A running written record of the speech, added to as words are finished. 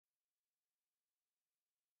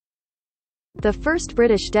The first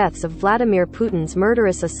British deaths of Vladimir Putin's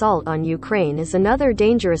murderous assault on Ukraine is another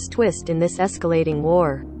dangerous twist in this escalating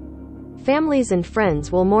war. Families and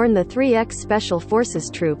friends will mourn the 3 ex-Special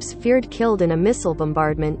Forces troops feared killed in a missile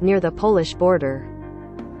bombardment near the Polish border.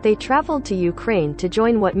 They traveled to Ukraine to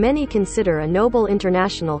join what many consider a noble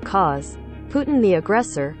international cause, Putin the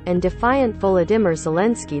aggressor, and defiant Volodymyr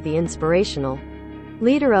Zelensky the inspirational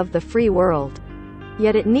leader of the free world.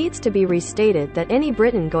 Yet it needs to be restated that any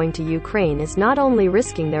Briton going to Ukraine is not only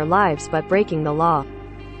risking their lives but breaking the law.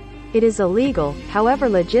 It is illegal, however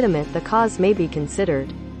legitimate the cause may be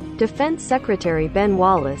considered. Defense Secretary Ben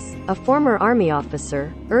Wallace, a former army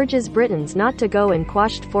officer, urges Britons not to go and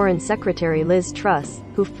quashed Foreign Secretary Liz Truss,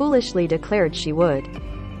 who foolishly declared she would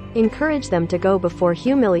encourage them to go before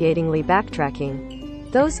humiliatingly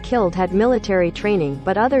backtracking. Those killed had military training,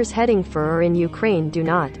 but others heading for or in Ukraine do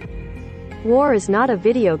not. War is not a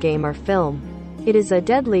video game or film. It is a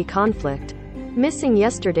deadly conflict. Missing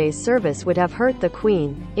yesterday's service would have hurt the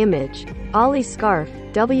Queen. Image. Ollie Scarf,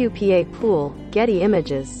 WPA Pool, Getty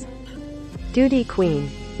Images. Duty Queen.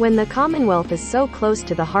 When the Commonwealth is so close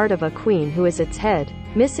to the heart of a queen who is its head,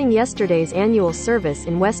 missing yesterday's annual service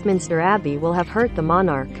in Westminster Abbey will have hurt the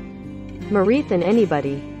monarch. Marie than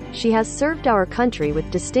anybody. She has served our country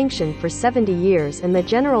with distinction for 70 years, and the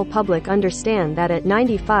general public understand that at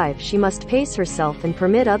 95 she must pace herself and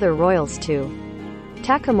permit other royals to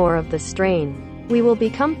take more of the strain. We will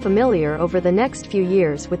become familiar over the next few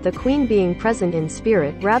years with the Queen being present in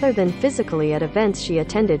spirit rather than physically at events she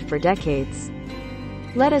attended for decades.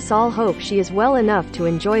 Let us all hope she is well enough to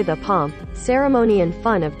enjoy the pomp, ceremony and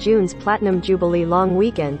fun of June's Platinum Jubilee long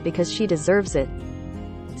weekend, because she deserves it.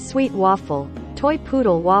 Sweet Waffle. Toy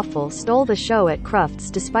Poodle Waffle stole the show at Crufts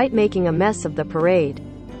despite making a mess of the parade.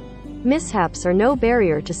 Mishaps are no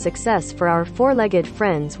barrier to success for our 4-legged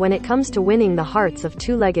friends when it comes to winning the hearts of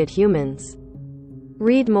 2-legged humans.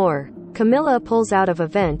 Read more. Camilla pulls out of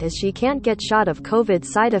event as she can't get shot of COVID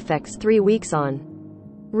side effects 3 weeks on.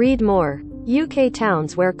 Read more. UK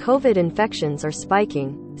towns where COVID infections are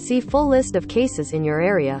spiking. See full list of cases in your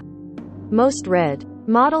area. Most read.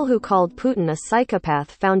 Model who called Putin a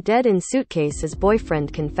psychopath found dead in suitcase as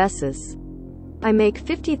boyfriend confesses. I make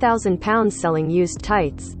 £50,000 selling used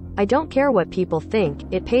tights. I don't care what people think,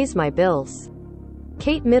 it pays my bills.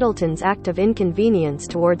 Kate Middleton's act of inconvenience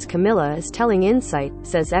towards Camilla is telling insight,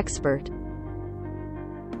 says expert.